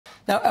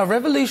Now, a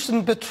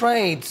revolution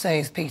betrayed,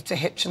 says Peter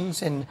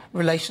Hitchens, in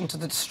relation to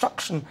the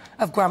destruction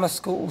of grammar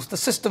schools, the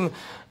system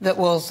that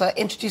was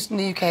introduced in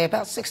the UK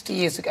about 60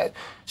 years ago.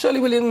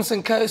 Shirley Williams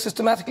and co.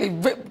 systematically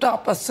ripped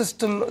up a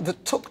system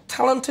that took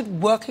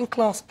talented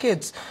working-class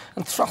kids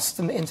and thrust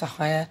them into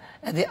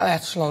the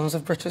echelons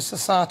of British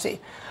society.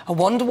 I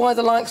wonder why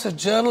the likes of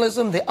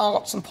journalism, the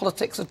arts and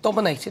politics are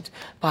dominated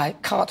by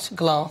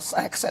cut-glass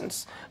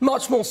accents,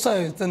 much more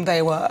so than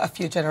they were a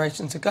few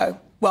generations ago.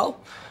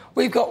 Well,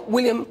 we've got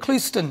William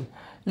Clouston,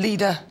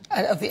 leader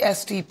of the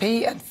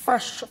SDP, and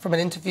fresh from an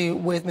interview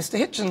with Mr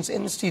Hitchens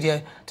in the studio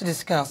to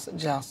discuss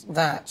just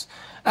that.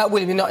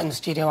 William, you're not in the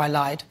studio, I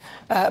lied,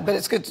 but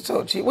it's good to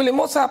talk to you. William,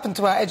 what's happened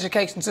to our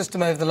education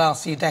system over the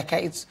last few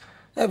decades?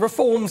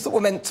 Reforms that were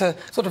meant to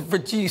sort of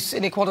reduce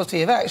inequality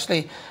have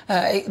actually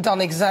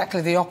done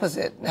exactly the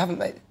opposite, haven't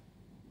they?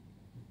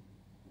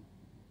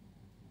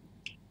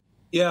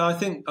 Yeah, I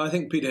think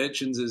Peter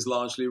Hitchens is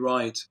largely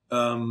right.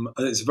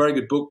 It's a very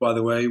good book, by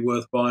the way,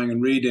 worth buying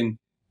and reading.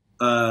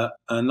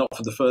 And not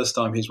for the first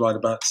time he's right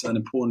about an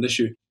important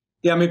issue.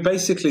 Yeah, I mean,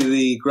 basically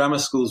the grammar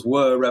schools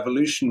were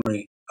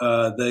revolutionary.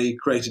 They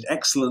created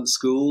excellent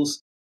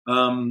schools.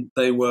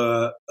 They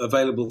were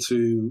available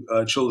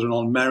to children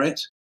on merit,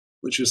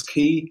 which was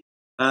key.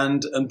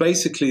 And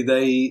basically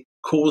they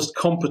caused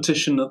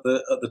competition at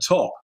the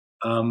top.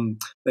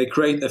 They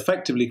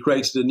effectively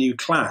created a new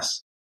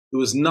class. There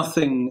was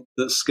nothing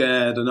that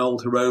scared an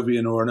old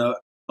Harrovian or an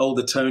old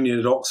Etonian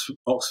at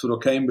Oxford or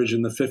Cambridge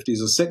in the 50s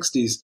or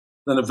 60s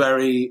than a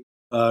very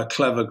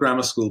clever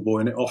grammar school boy,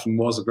 and it often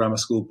was a grammar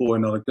school boy,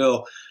 not a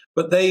girl.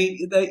 But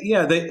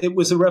it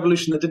was a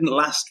revolution that didn't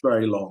last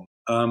very long.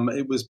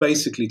 It was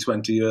basically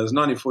 20 years,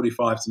 1945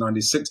 to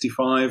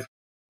 1965,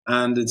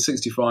 and in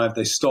 65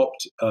 they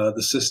stopped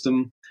the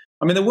system.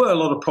 I mean, there were a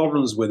lot of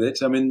problems with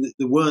it. I mean,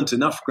 there weren't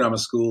enough grammar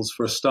schools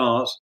for a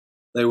start.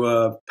 They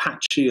were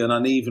patchy and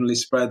unevenly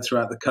spread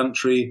throughout the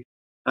country.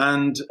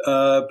 And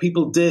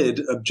people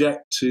did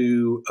object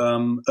to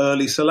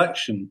early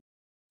selection.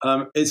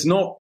 It's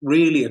not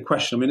really a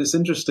question. I mean, it's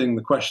interesting,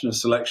 the question of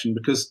selection,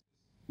 because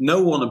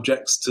no one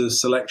objects to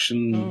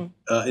selection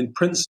in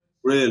principle,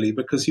 really,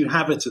 because you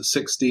have it at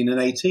 16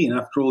 and 18.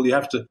 After all, you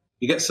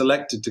get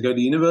selected to go to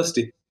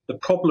university. The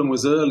problem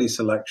was early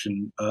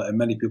selection in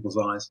many people's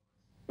eyes.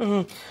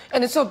 Mm-hmm.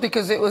 And it's odd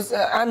because it was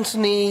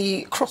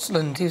Anthony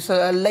Crossland, who's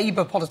a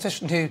Labour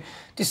politician, who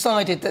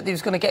decided that he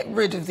was going to get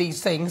rid of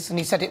these things, and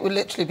he said it would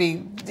literally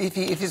be, if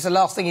it's the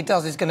last thing he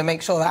does, he's going to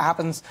make sure that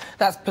happens.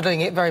 That's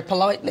putting it very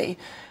politely.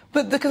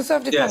 But the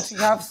Conservative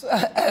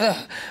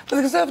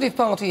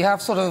Party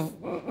have sort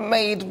of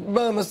made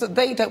murmurs that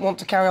they don't want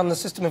to carry on the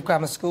system of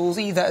grammar schools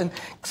either. And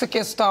Sir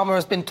Keir Starmer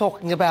has been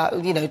talking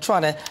about, you know,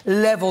 trying to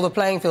level the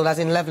playing field, as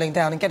in levelling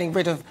down and getting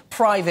rid of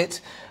private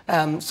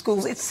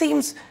schools.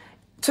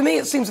 To me,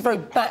 it seems a very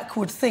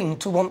backward thing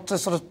to want to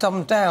sort of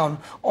dumb down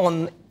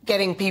on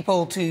getting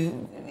people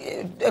to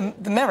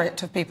the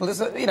merit of people.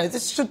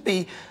 This should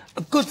be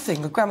a good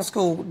thing. A grammar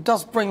school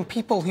does bring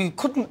people who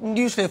couldn't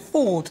usually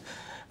afford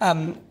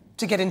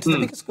to get into the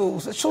bigger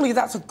schools. Surely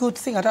that's a good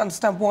thing. I don't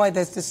understand why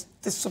there's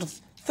this sort of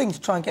thing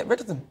to try and get rid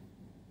of them.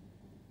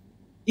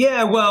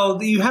 Yeah,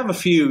 well, you have a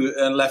few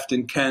left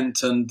in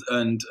Kent, and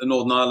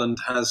Northern Ireland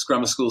has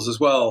grammar schools as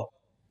well.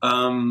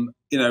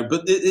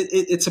 But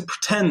it's a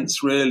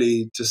pretense,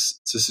 really, to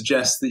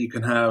suggest that you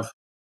can have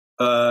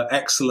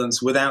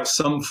excellence without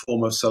some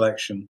form of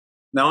selection.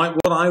 Now,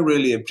 what I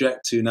really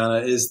object to,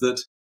 Nana, is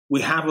that we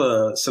have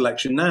a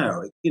selection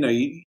now.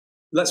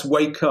 Let's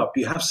wake up.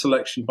 You have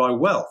selection by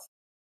wealth.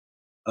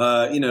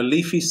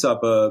 Leafy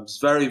suburbs,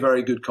 very,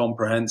 very good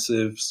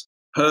comprehensives,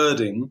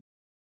 herding.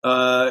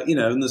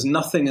 And there's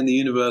nothing in the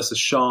universe as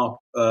sharp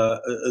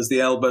as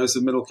the elbows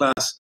of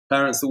middle-class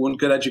parents that want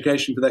good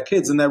education for their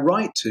kids, and they're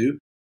right to,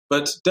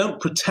 but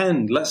don't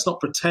pretend. Let's not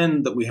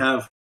pretend that we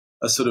have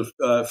a sort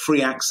of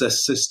free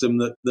access system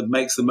that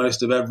makes the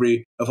most of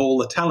all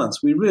the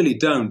talents. We really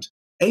don't.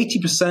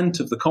 80%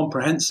 of the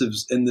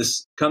comprehensives in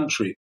this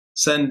country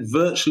send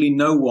virtually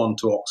no one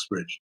to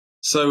Oxbridge.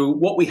 So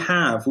what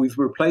we've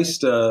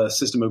replaced a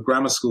system of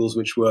grammar schools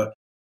which were,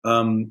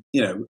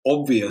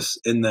 obvious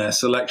in their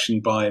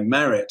selection by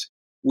merit.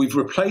 We've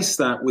replaced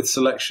that with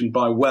selection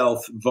by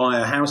wealth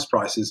via house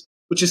prices,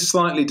 which is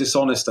slightly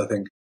dishonest, I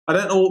think. I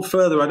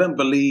don't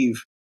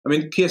believe. I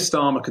mean, Keir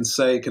Starmer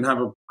can have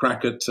a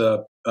crack at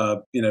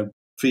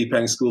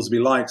fee-paying schools if he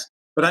likes,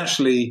 but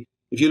actually,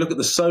 if you look at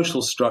the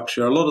social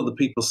structure, a lot of the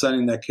people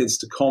sending their kids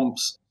to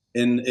comps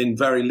in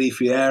very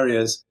leafy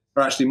areas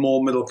are actually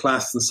more middle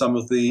class than some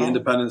of the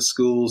independent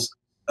schools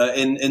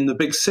in the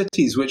big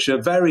cities, which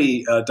are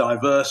very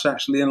diverse,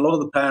 actually, and a lot of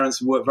the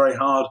parents work very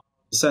hard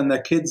to send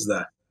their kids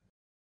there.